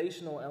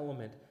foundational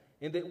element,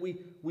 and that we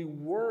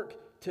work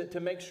to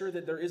make sure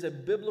that there is a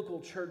biblical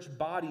church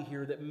body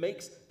here that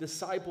makes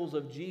disciples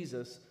of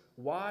Jesus.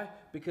 Why?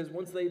 Because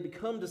once they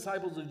become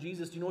disciples of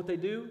Jesus, do you know what they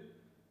do?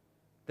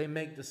 They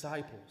make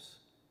disciples.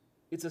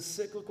 It's a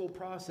cyclical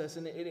process,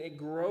 and it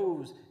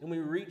grows, and we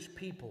reach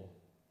people.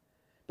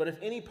 But if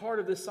any part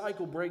of this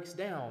cycle breaks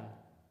down,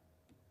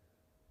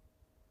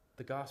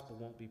 the gospel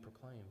won't be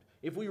proclaimed.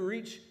 If we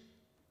reach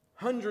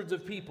hundreds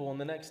of people in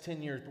the next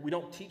 10 years, but we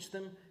don't teach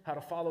them how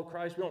to follow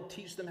Christ, we don't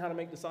teach them how to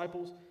make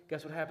disciples,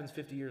 guess what happens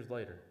 50 years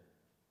later?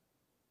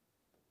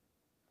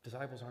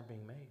 Disciples aren't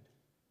being made.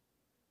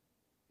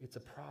 It's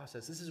a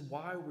process. This is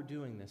why we're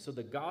doing this, so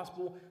the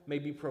gospel may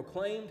be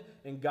proclaimed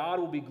and God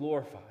will be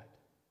glorified.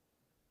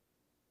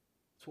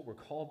 That's what we're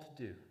called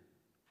to do.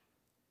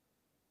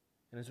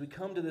 And as we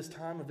come to this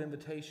time of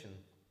invitation,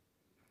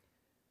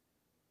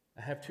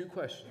 I have two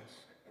questions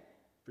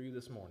for you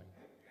this morning.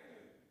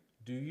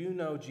 Do you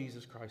know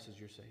Jesus Christ as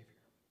your Savior?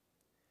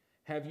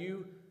 Have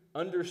you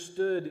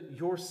understood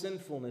your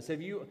sinfulness?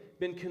 Have you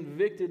been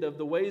convicted of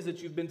the ways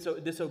that you've been so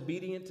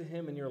disobedient to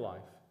Him in your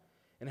life?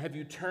 And have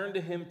you turned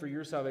to Him for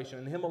your salvation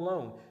and Him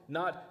alone?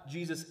 Not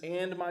Jesus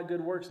and my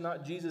good works,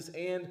 not Jesus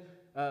and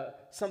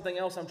something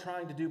else I'm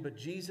trying to do, but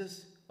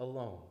Jesus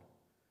alone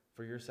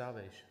for your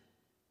salvation.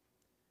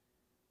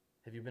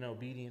 Have you been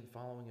obedient,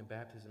 following in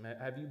baptism?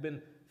 Have you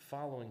been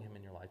following Him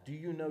in your life? Do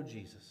you know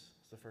Jesus?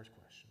 That's the first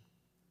question.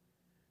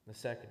 The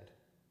second,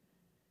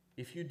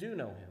 if you do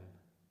know Him,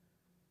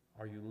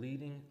 are you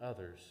leading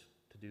others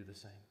to do the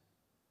same?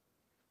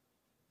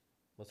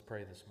 Let's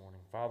pray this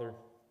morning. Father,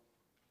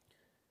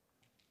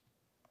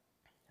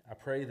 I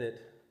pray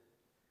that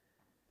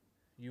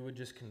you would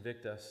just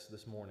convict us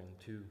this morning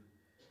to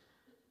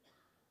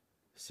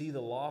see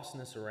the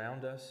lostness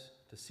around us,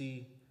 to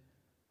see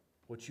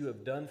what you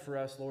have done for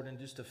us, Lord, and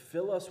just to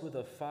fill us with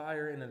a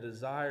fire and a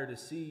desire to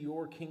see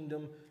your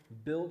kingdom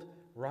built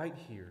right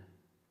here,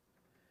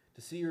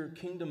 to see your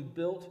kingdom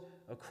built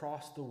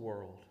across the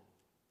world,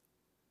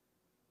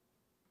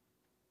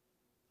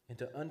 and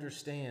to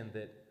understand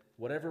that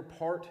whatever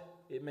part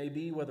it may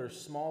be, whether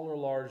small or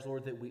large,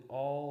 Lord, that we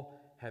all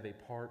have a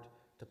part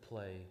to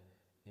play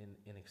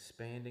in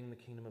expanding the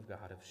kingdom of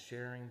God, of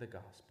sharing the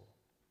gospel.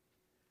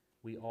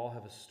 We all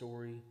have a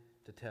story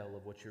to tell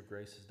of what your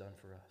grace has done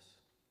for us.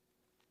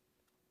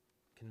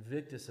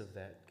 Convict us of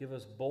that. Give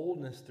us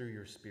boldness through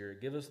your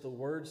Spirit. Give us the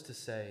words to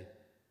say.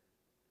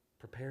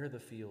 Prepare the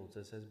fields.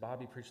 As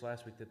Bobby preached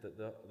last week, that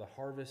the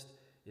harvest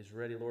is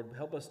ready. Lord,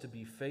 help us to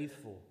be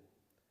faithful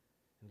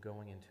in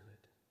going into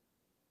it.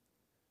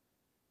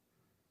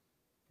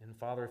 And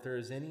Father, if there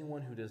is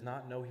anyone who does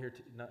not know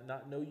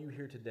you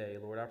here today,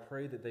 Lord, I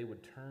pray that they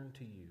would turn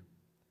to you.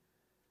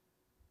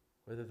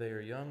 Whether they are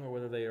young or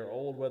whether they are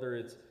old,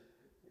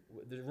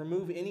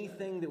 remove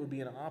anything that would be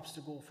an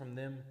obstacle from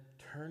them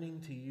turning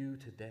to you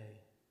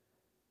today.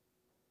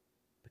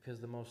 Because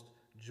the most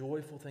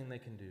joyful thing they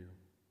can do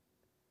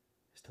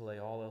is to lay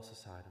all else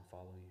aside and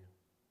follow you.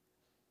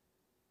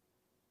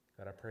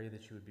 God, I pray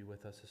that you would be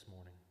with us this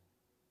morning.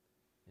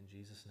 In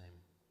Jesus'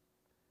 name,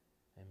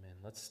 amen.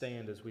 Let's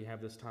stand as we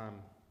have this time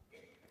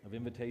of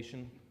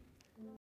invitation.